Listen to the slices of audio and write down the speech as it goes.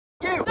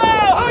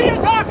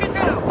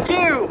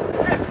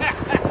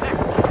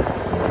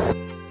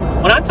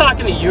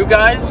talking to you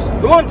guys.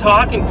 Who I'm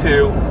talking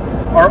to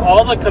are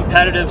all the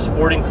competitive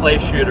sporting clay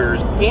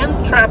shooters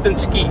and trap and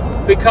skeet,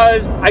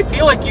 because I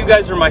feel like you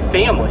guys are my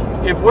family.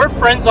 If we're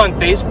friends on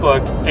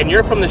Facebook and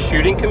you're from the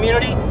shooting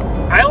community,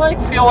 I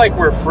feel like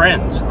we're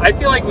friends. I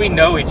feel like we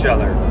know each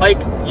other. Like,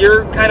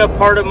 you're kind of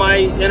part of my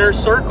inner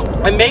circle.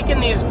 I'm making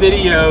these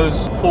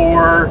videos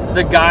for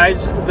the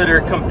guys that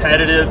are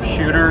competitive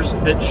shooters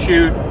that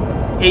shoot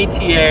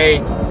ATA,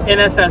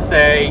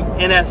 NSSA,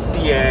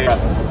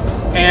 NSCA,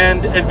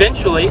 and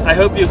eventually, I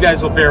hope you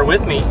guys will bear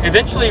with me,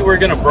 eventually we're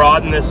gonna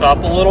broaden this up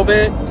a little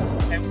bit.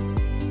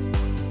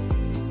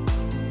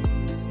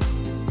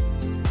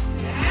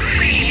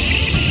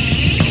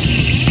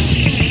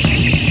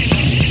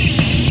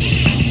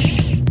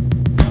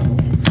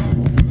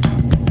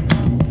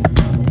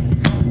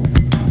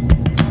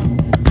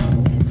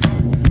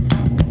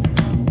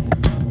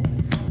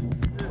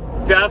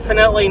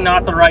 Definitely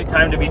not the right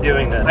time to be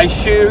doing this. I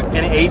shoot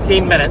in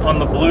 18 minutes on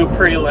the blue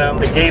prelim,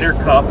 the Gator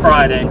Cup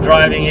Friday,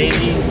 driving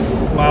 80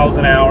 miles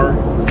an hour,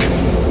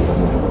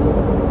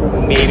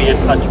 maybe a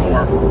touch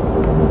more.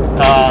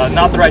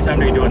 Not the right time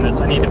to be doing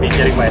this. I need to be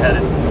getting my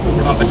head in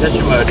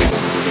competition mode.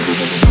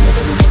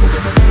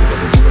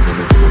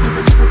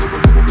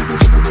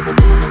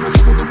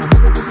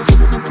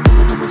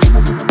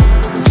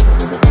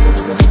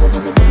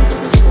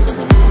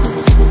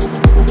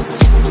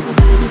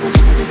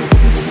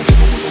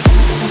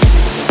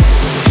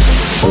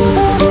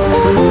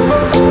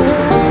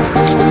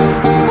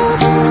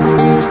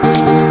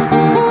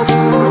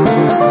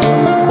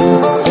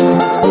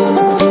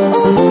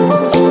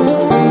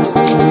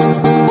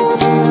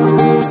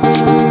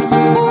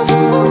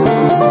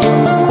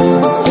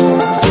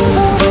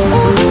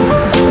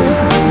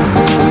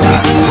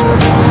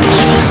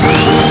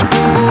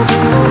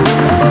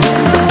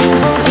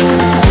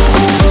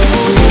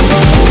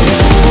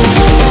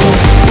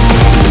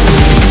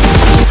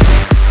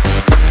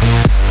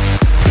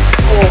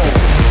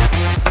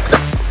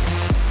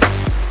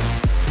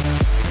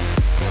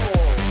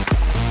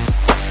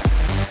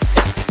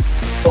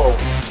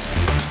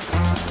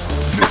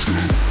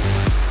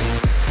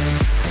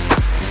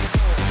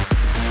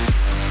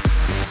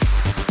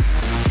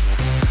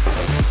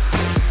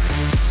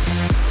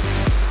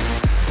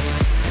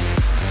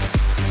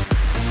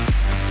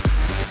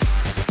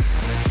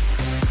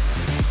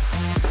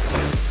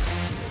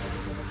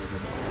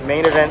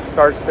 Main event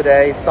starts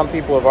today. Some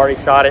people have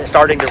already shot it.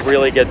 Starting to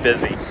really get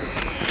busy.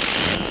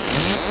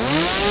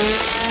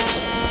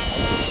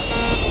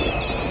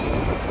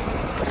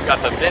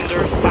 Got the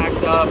vendors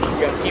packed up.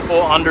 We got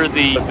people under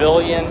the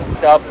pavilion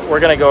up. We're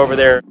gonna go over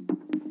there.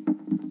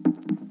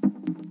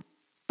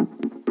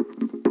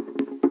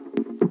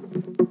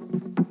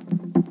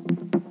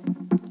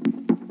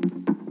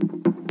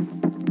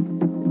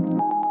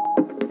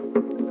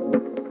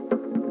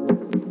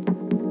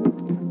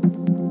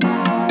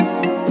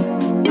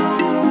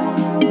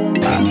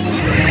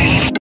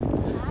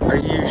 Are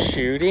you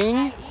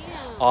shooting?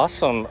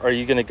 Awesome. Are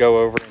you gonna go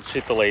over and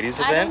shoot the ladies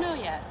event? I don't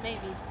know yet. Maybe.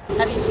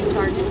 Have you seen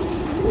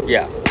targets?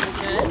 Yeah.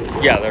 They're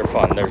good. Yeah, they're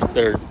fun. They're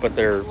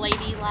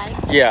lady-like.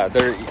 Yeah,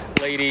 their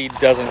lady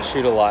doesn't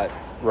shoot a lot,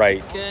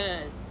 right?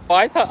 Good. Well,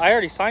 I thought I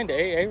already signed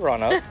AA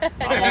run up.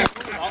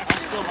 I'll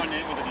spell my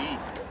name with an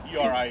E.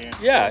 E-R-I-N.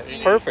 Yeah,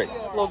 perfect.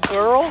 Little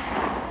girl.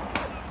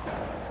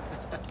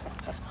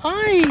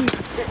 Hi.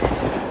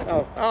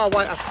 Oh,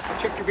 I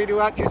checked your video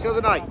out just the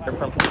other night. You're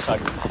from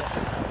Kentucky.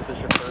 Is this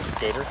your first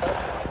Gator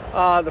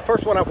Cup? The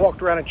first one I've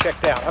walked around and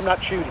checked out. I'm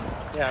not shooting.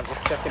 Yeah, I'm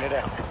just checking it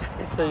out.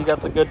 So you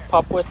got the good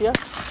pup with you?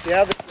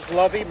 Yeah, this is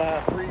Lovey,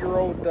 my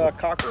 3-year-old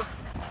cocker.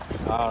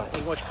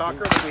 English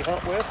cocker that we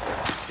hunt with.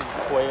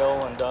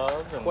 Quail and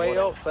doves? And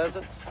quail,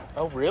 pheasants.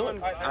 Oh,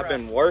 really? I've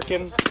been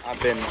working.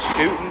 I've been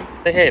shooting.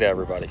 Say hey to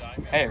everybody.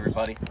 Hey,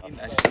 everybody.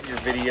 I saw your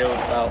video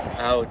about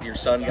how your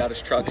son got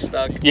his truck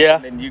stuck. Yeah.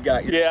 And then you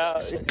got your...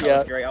 Yeah. That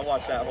was great. I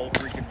watched that whole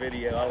freaking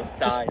video. I was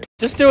dying.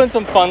 Just doing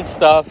some fun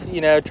stuff,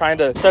 you know, trying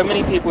to... So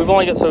many people...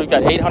 We've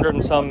got 800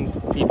 and some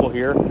people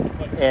here.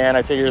 And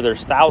I figure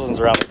there's thousands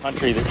around the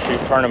country that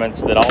shoot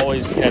tournaments that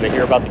always, you know, they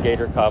hear about the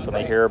Gator Cup and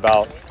they hear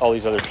about all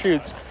these other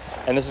shoots.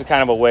 And this is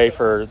kind of a way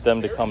for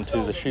them to come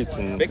to the shoots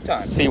and Big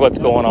time. See what's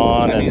going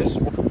on. I mean,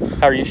 and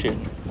how are you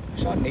shooting?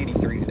 Shot an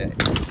 83 today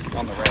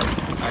on the red.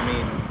 I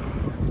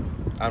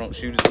mean, I don't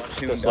shoot as much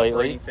shooting Just lately,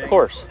 or anything. of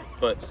course.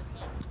 But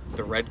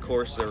the red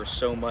course, there was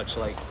so much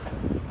like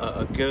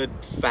a good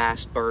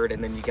fast bird,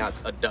 and then you got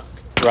a duck.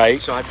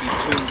 Right. So I'd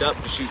be tuned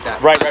up to shoot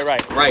that. Right.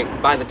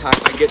 Right. By the time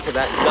I get to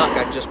that duck,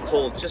 I just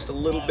pulled just a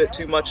little bit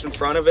too much in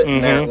front of it,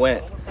 and there it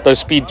went. Those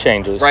speed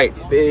changes. Right.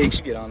 Big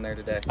speed on there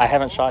today. I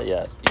haven't shot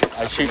yet.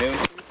 I shoot Afternoon.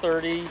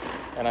 230,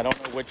 and I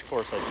don't know which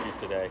course I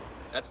shoot today.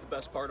 That's the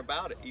best part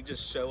about it. You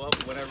just show up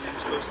whenever you're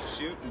supposed to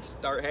shoot and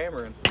start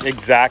hammering.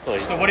 Exactly.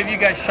 So what have you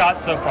guys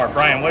shot so far?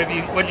 Brian,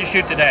 what'd you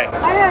shoot today?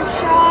 I have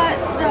shot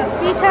the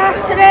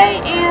VTAS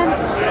today, and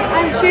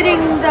I'm shooting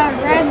the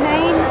red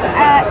main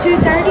at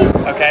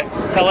 230. Okay.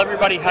 Tell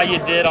everybody how you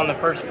did on the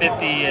first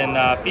 50 in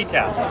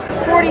VTAS.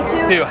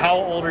 42. How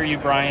old are you,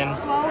 Brian?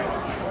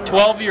 12.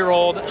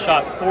 12-year-old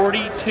shot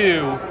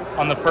 42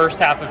 on the first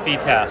half of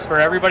VTAS. For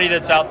everybody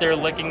that's out there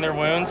licking their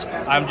wounds,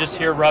 I'm just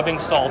here rubbing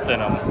salt in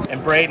them.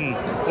 And Braden,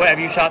 what have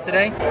you shot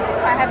today?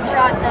 I have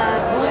shot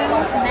the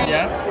blue main.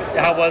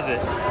 Yeah? How was it?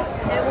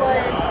 It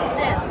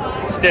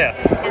was stiff. Stiff.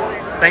 Yes,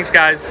 sir. Thanks,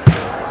 guys.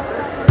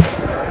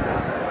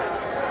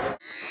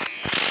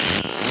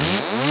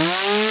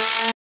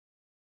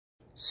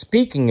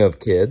 Speaking of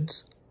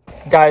kids,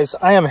 guys,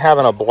 I am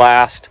having a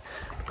blast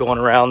going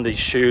around these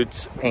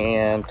shoots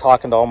and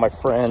talking to all my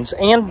friends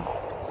and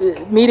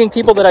meeting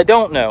people that I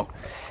don't know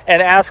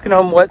and asking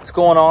them what's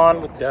going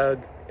on with Doug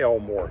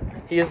Elmore.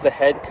 He is the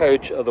head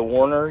coach of the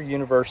Warner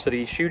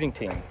University shooting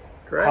team.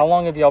 Correct. How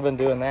long have y'all been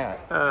doing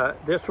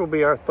that? This will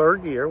be our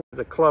third year with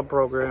the club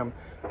program,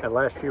 and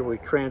last year we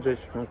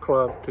transitioned from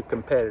club to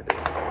competitive,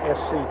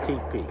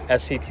 SCTP.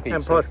 SCTP.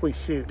 And plus we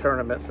shoot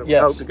tournaments, so we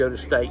Yes. hope to go to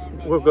state.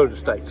 We'll go to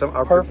state.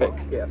 Perfect.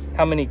 Yes.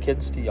 How many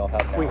kids do y'all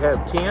have now? We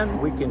have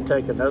 10. We can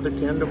take another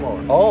 10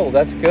 tomorrow. Oh,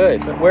 that's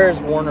good. Where is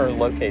Warner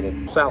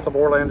located? South of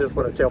Orlando is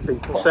what I tell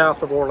people.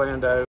 South of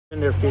Orlando. Been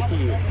there 50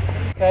 years.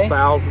 Okay.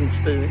 1,000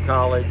 student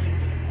college.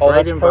 Oh, Great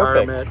that's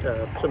environment.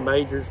 Some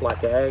majors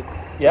like ag.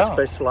 Yeah.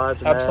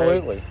 Specialize in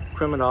Absolutely. ag.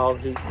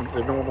 Criminology,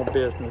 the normal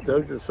business,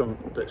 those are some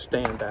that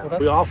stand out. Well,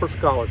 We offer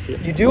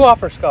scholarships. You do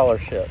offer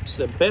scholarships.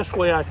 The best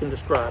way I can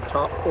describe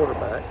top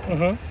quarterback,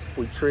 Mm-hmm.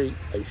 we treat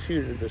a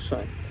shooter the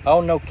same.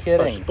 Oh, no A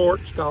kidding.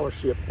 sports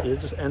scholarship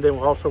is, and then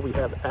also we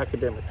have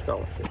academic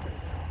scholarship.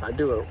 I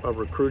do a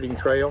recruiting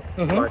trail,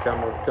 Mhm. like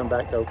I'm going to come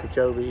back to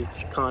Okeechobee,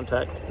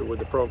 contact with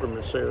the program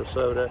in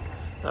Sarasota.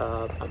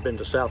 I've been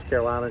to South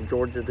Carolina and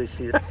Georgia this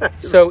year.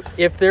 So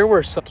if there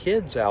were some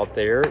kids out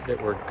there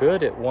that were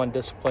good at one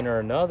discipline or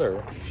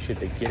another, should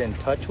they get in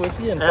touch with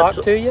you and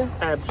talk to you?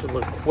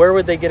 Absolutely. Where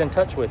would they get in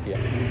touch with you?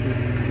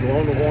 Go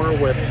on the Warner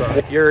website.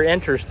 If you're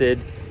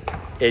interested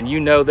and you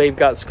know they've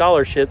got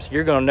scholarships,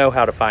 you're going to know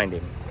how to find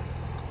him.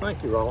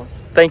 Thank you, Rollins.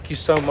 Thank you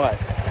so much.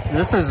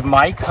 This is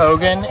Mike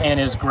Hogan and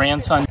his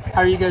grandson.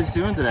 How are you guys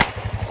doing today?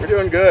 We're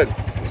doing good.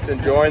 Just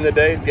enjoying the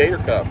day at Gator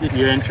Cup.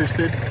 You're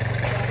interested?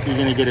 You're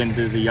going to get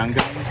into the young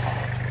guns?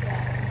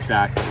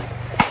 Exactly.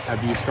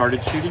 Have you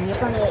started shooting yet?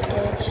 28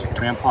 gauge.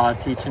 Grandpa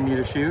teaching you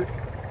to shoot?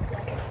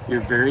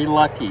 You're very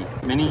lucky.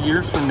 Many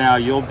years from now,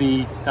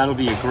 that'll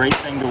be a great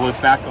thing to look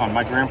back on.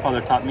 My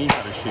grandfather taught me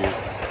how to shoot.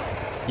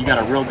 You got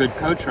a real good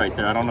coach right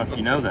there. I don't know if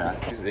you know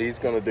that. He's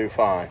going to do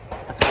fine.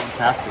 That's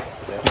fantastic.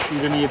 Yeah. You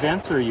shoot any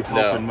events, or are you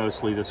helping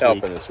mostly this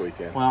Helping week? this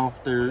weekend. Well,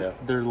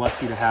 they're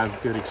lucky to have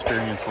good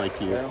experience like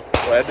you. Well,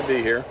 glad to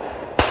be here.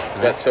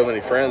 We've got so many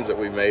friends that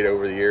we've made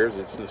over the years.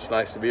 It's just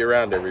nice to be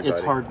around everybody.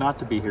 It's hard not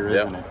to be here,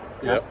 Yep. isn't it?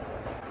 Yep.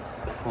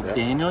 Well, Yep.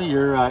 Daniel,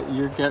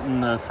 you're getting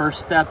the first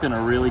step in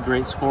a really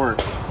great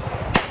sport.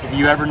 If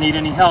you ever need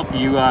any help,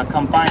 you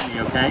come find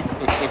me, okay?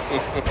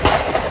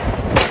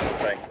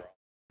 Thanks.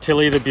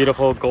 Tilly, the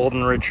beautiful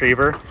golden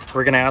retriever.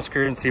 We're gonna ask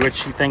her and see what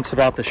she thinks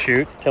about the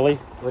shoot. Tilly,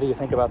 what do you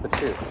think about the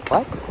shoot?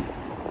 What?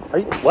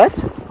 What?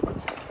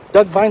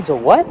 Doug Vine's a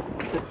what?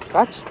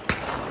 That's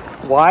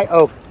why?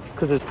 Oh,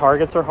 because his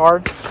targets are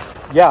hard?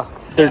 Yeah,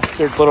 they're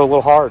a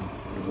little hard.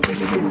 He's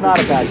not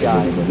a bad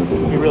guy.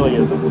 He really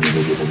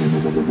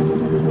isn't.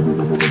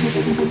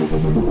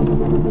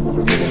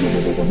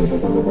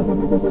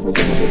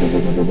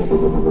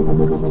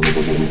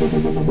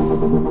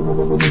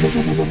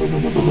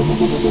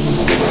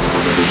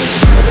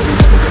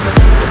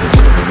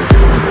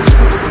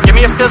 Give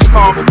me a fist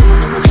bump.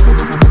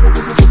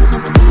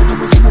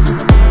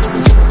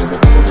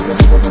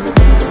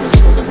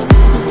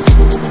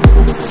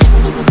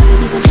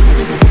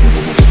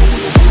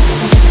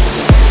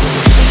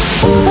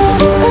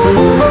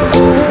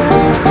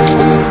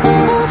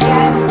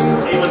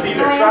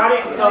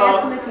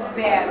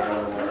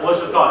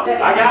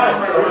 I got it.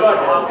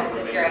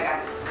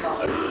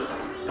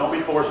 Don't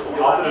be forceful.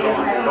 I'll put it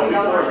on. Don't be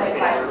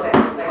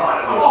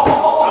forceful.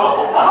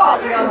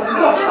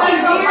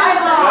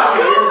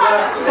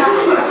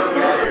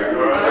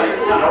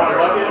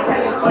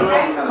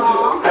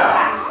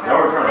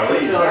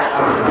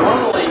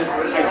 Normally,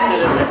 I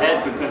sit at the head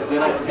because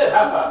then I can.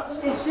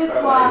 It's just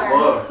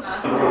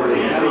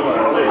water.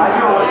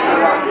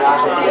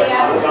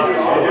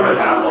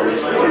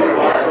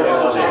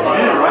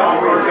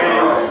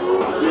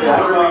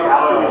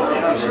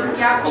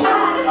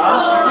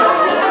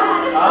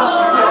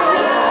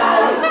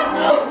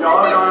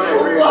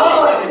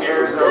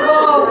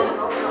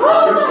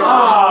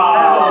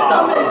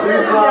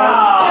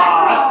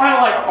 That's kind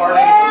of like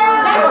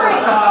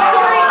partying.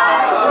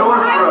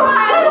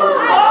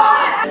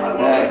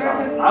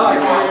 I like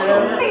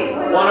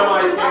one of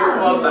my favorite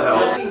clubs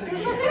is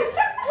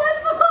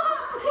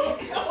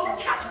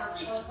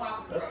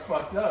That's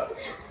fucked up.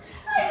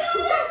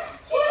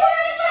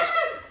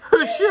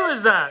 Whose shoe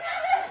is that?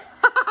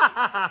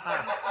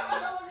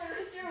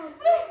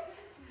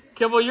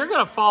 Kibble, you're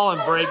gonna fall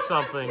and break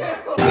something.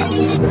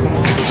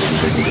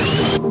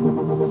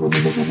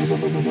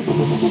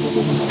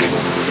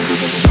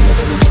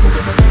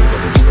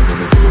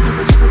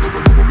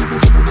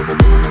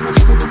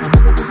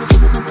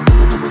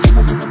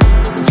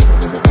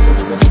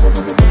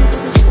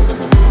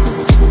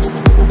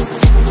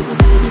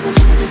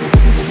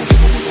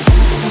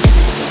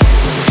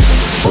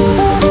 Bye.